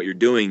doing what you're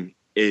doing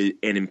and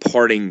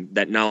imparting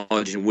that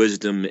knowledge and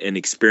wisdom and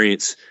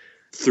experience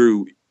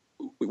through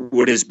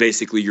what is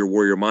basically your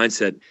warrior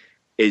mindset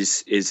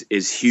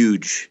is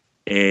huge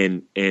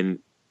and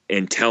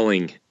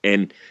telling.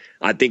 And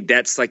I think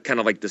that's like kind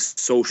of like the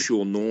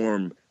social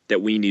norm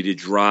that we need to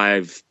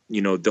drive,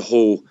 the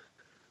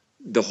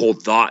whole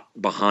thought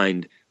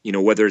behind,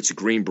 whether it's a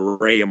Green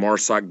Beret, a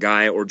MARSOC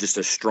guy, or just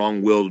a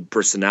strong-willed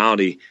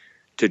personality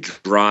to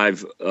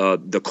drive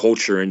the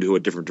culture into a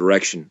different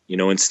direction,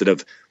 instead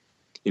of,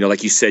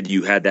 like you said,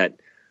 you had that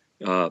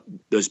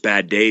those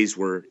bad days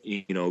where,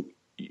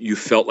 you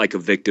felt like a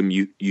victim,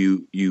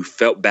 you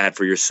felt bad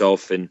for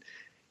yourself, and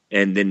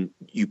then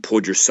you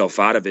pulled yourself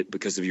out of it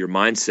because of your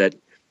mindset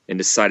and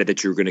decided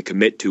that you were going to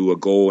commit to a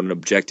goal and an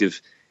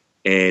objective,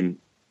 and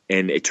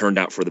it turned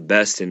out for the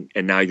best. And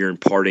now you're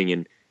imparting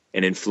and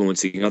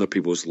influencing other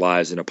people's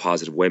lives in a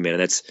positive way, man.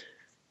 And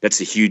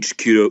that's a huge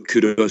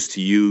kudos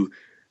to you,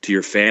 to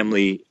your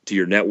family, to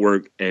your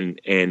network, and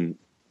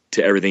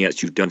to everything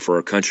that you've done for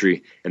our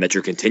country and that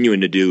you're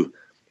continuing to do,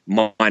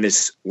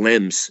 minus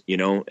limbs,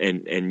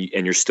 and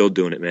you're still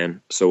doing it,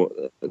 man.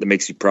 So that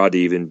makes you proud to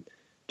even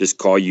just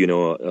call you,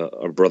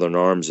 a brother in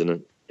arms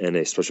and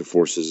a Special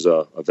Forces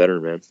a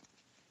veteran, man.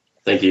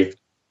 Thank you.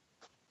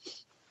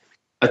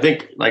 I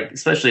think,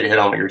 especially to hit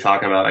on what you're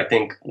talking about, I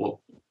think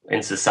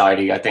in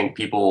society, I think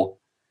people,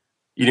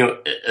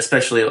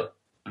 especially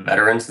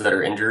veterans that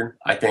are injured,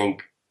 I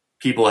think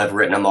people have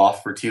written them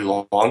off for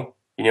too long.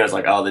 It's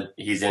like, oh,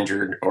 he's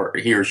injured or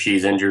he or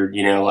she's injured,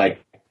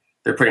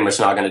 they're pretty much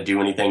not going to do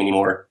anything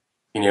anymore,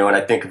 and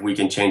I think if we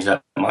can change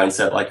that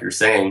mindset, like you're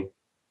saying,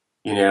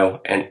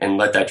 and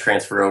let that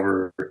transfer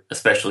over,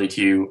 especially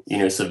to,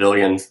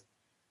 civilians,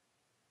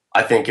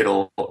 I think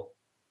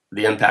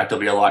the impact will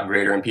be a lot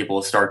greater and people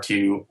will start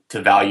to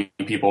value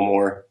people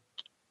more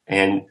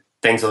and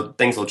things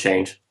will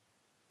change.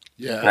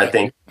 Yeah. And I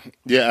think,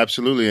 yeah,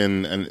 absolutely.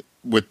 And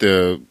with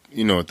the,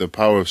 the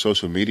power of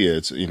social media,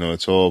 it's,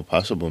 it's all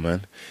possible,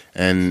 man.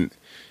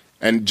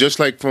 And just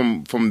like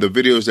from the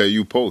videos that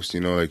you post,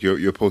 like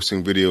you're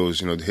posting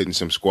videos, hitting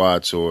some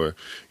squats or,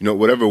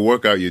 whatever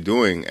workout you're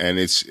doing. And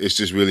it's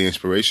just really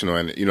inspirational.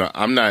 And,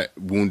 I'm not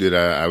wounded.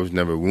 I was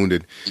never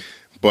wounded.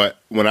 But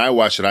when I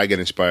watch it, I get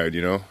inspired,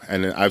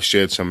 and I've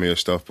shared some of your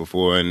stuff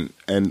before.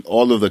 And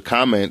all of the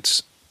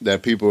comments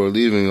that people are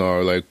leaving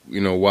are like,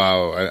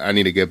 wow, I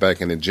need to get back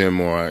in the gym,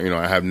 or,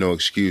 I have no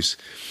excuse.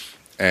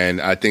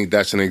 And I think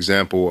that's an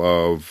example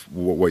of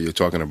what you're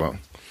talking about.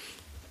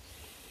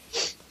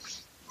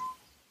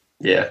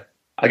 Yeah,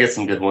 I get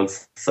some good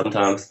ones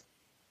sometimes.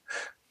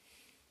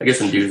 I get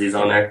some doozies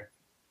on there.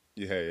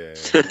 Yeah.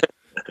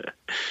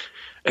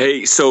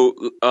 Hey, so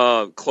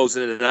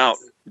closing it out,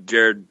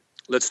 Jared,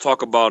 let's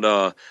talk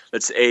about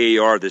let's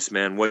AAR this,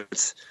 man.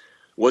 What's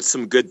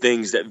some good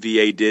things that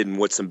VA did, and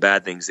what's some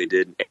bad things they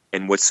did,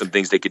 and what's some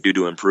things they could do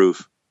to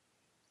improve?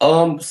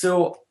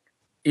 So,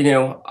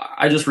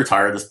 I just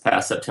retired this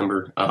past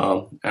September,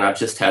 and I've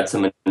just had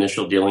some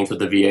initial dealings with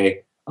the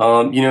VA.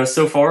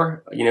 So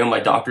far, my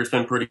doctor's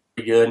been pretty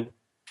good.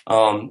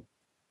 I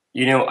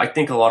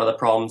think a lot of the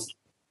problems,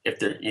 if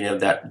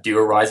that do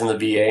arise in the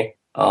VA,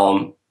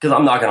 because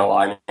I'm not going to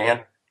lie,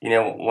 man,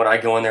 when I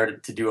go in there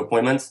to do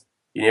appointments,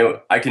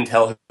 I can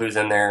tell who's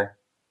in there.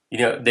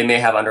 They may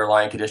have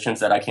underlying conditions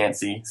that I can't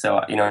see. So,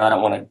 I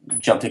don't want to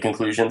jump to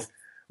conclusions,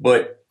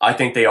 but I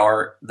think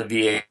the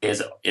VA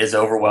is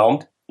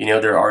overwhelmed.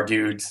 There are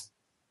dudes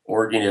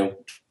or,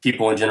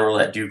 people in general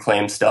that do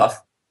claim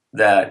stuff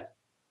that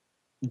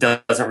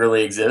doesn't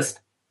really exist,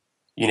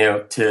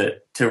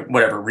 to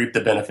whatever, reap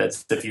the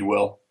benefits, if you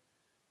will.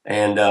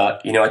 And,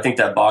 I think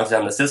that bogs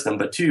down the system.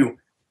 But two,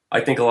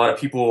 I think a lot of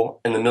people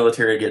in the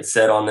military get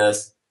set on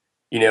this,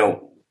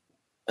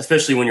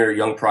 especially when you're a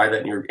young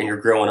private and you're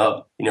growing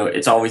up,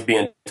 it's always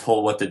being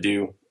told what to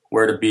do,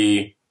 where to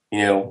be,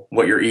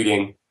 what you're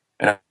eating.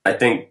 And I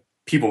think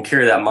people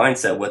carry that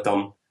mindset with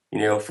them.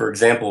 For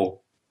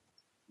example,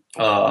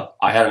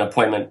 I had an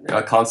appointment,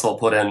 a consult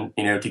put in,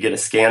 to get a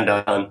scan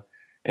done.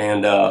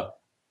 And,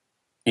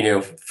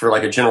 for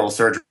like a general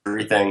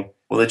surgery thing,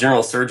 well, the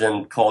general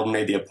surgeon called and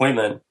made the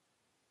appointment,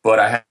 but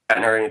I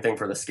hadn't heard anything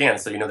for the scan.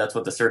 So, that's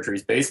what the surgery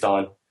is based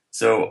on.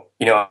 So,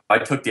 I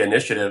took the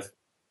initiative.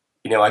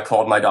 I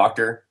called my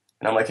doctor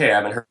and I'm like, hey, I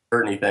haven't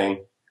heard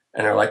anything.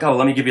 And they're like, oh,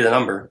 let me give you the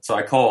number. So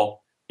I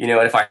call, and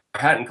if I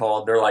hadn't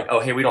called, they're like, oh,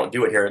 hey, we don't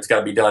do it here. It's got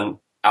to be done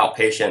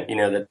outpatient,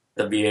 that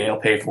the VA will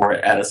pay for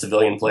it at a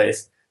civilian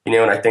place, and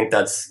I think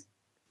that's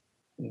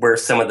where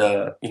some of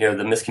the, the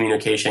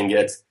miscommunication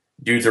gets.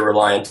 Dudes are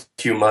relying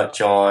too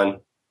much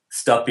on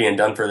stuff being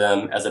done for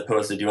them as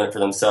opposed to doing it for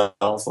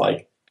themselves.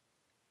 Like,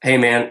 hey,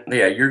 man,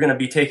 yeah, you're going to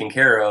be taken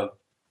care of,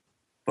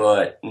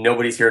 but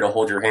nobody's here to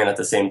hold your hand at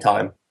the same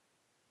time.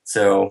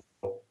 So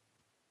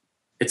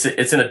it's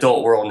an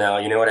adult world now.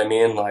 You know what I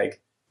mean?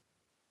 Like,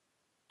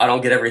 I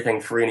don't get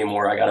everything free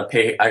anymore. I gotta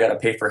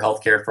pay for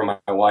healthcare for my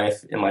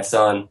wife and my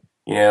son.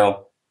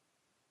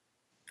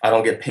 I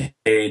don't get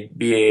paid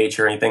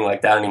BAH or anything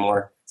like that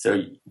anymore.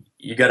 So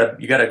you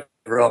gotta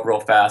grow up real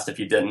fast if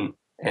you didn't,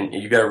 and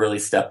you gotta really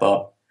step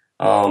up.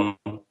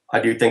 I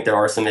do think there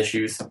are some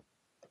issues.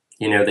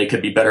 They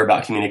could be better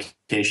about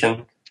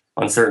communication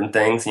on certain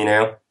things.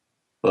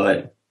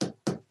 But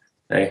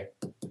hey,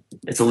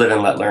 it's a live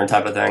and let learn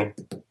type of thing.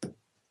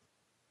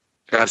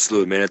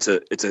 Absolutely, man.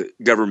 It's a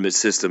government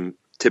system,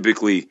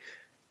 typically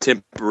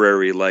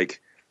temporary,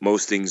 like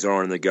most things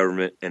are in the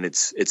government, and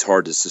it's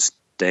hard to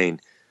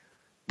sustain.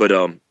 But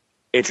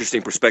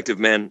interesting perspective,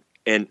 man.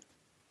 And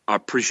I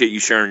appreciate you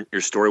sharing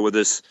your story with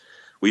us.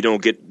 We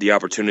don't get the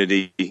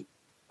opportunity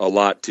a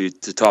lot to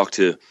talk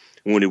to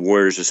wounded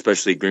warriors,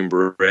 especially Green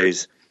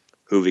Berets,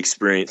 who've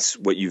experienced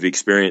what you've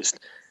experienced.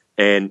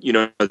 And, you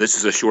know, this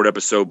is a short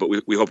episode, but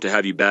we hope to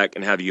have you back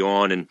and have you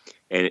on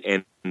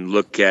and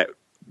look at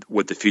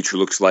what the future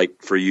looks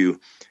like for you.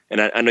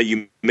 And I know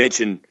you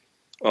mentioned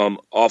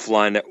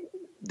offline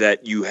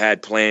that you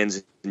had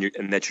plans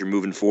and that you're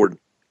moving forward.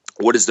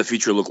 What does the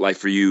future look like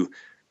for you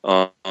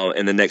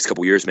in the next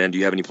couple of years, man? Do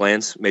you have any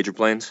plans, major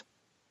plans?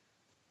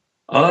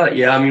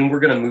 Yeah, I mean, we're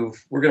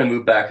gonna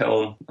move back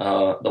home.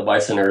 The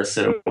wife's a nurse,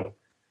 so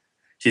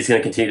she's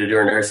gonna continue to do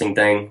her nursing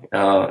thing. You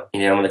know,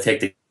 I'm gonna take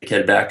the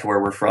kid back to where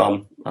we're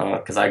from,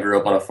 because I grew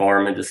up on a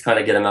farm, and just kind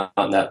of get him out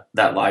in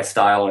that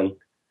lifestyle, and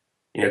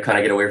you know, kind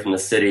of get away from the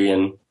city,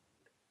 and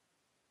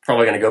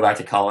probably gonna go back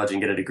to college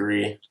and get a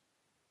degree,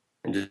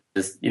 and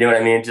just you know what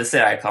I mean? Just say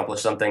I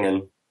accomplished something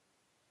and a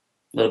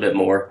little bit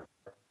more,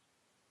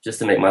 just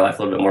to make my life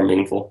a little bit more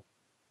meaningful.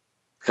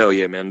 Hell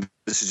yeah, man.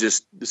 This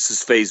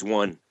is phase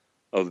one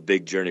of a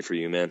big journey for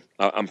you, man.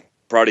 I'm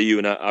proud of you,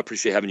 and I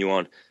appreciate having you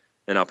on.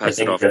 And I'll pass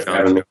it off to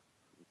John.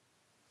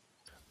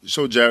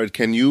 So, Jared,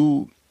 can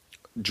you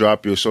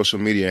drop your social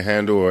media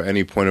handle or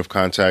any point of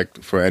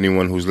contact for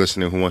anyone who's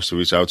listening who wants to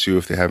reach out to you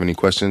if they have any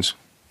questions?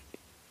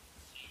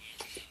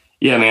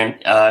 Yeah, man.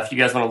 If you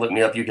guys want to look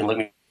me up, you can look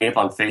me up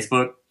on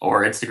Facebook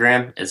or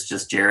Instagram. It's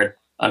just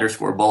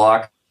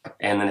Jared_Bullock.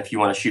 And then if you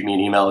want to shoot me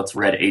an email, it's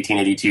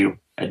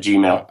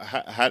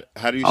red1882@gmail.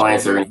 How do you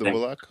spell the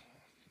Bullock?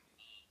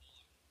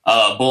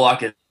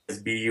 Bullock is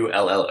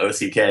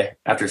Bullock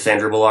after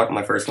Sandra Bullock,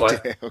 my first wife.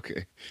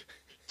 Okay.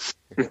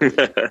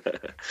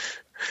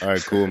 All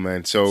right, cool,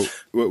 man. So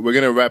we're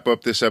going to wrap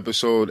up this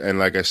episode. And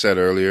like I said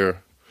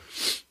earlier,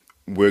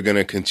 we're going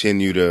to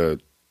continue to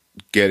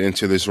get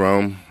into this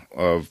realm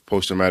of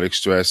post-traumatic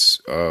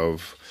stress,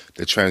 of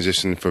the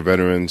transition for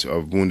veterans,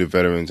 of wounded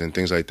veterans and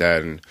things like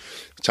that, and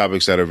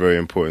topics that are very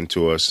important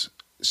to us.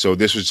 So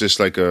this was just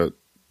like the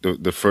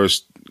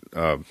first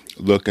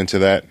look into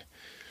that.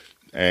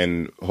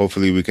 And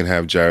hopefully we can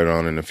have Jared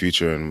on in the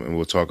future, and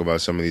we'll talk about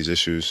some of these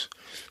issues.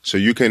 So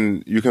you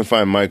can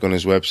find Mike on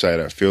his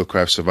website at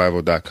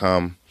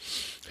fieldcraftsurvival.com.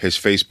 His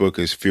Facebook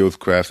is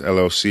Fieldcraft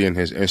LLC, and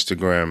his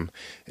Instagram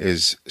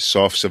is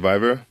Soft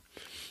Survivor.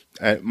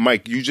 And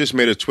Mike, you just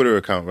made a Twitter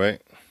account,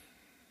 right?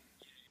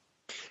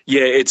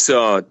 Yeah, it's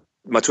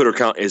my Twitter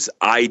account is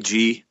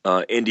IG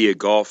India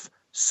Golf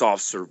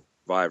Soft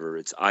Survivor.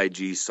 It's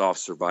IG Soft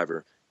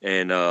Survivor.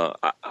 And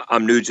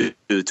I'm new to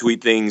the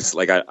tweet things.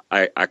 Like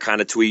I kind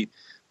of tweet,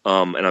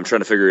 and I'm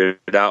trying to figure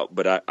it out.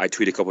 But I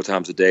tweet a couple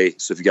times a day.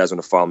 So if you guys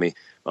want to follow me,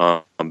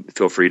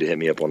 feel free to hit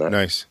me up on that.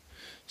 Nice.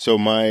 So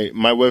my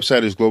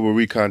website is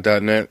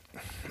globalrecon.net.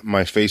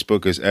 My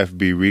Facebook is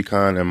FB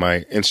Recon, and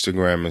my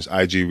Instagram is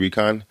IG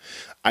Recon.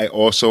 I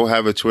also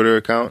have a Twitter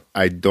account.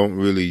 I don't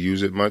really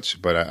use it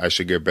much, but I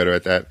should get better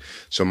at that.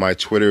 So my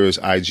Twitter is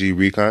IG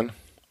Recon,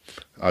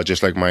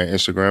 just like my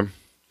Instagram.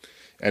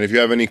 And if you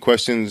have any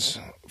questions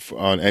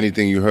on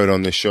anything you heard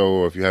on this show,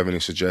 or if you have any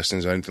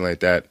suggestions or anything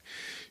like that,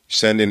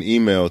 send an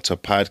email to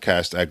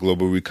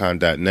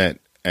podcast@globalrecon.net,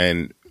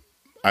 and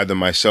either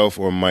myself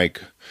or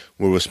Mike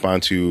will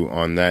respond to you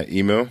on that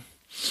email.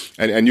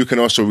 And you can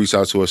also reach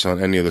out to us on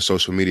any of the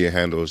social media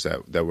handles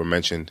that were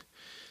mentioned.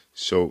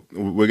 So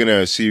we're going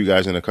to see you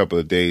guys in a couple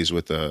of days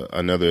with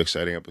another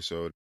exciting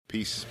episode.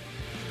 Peace.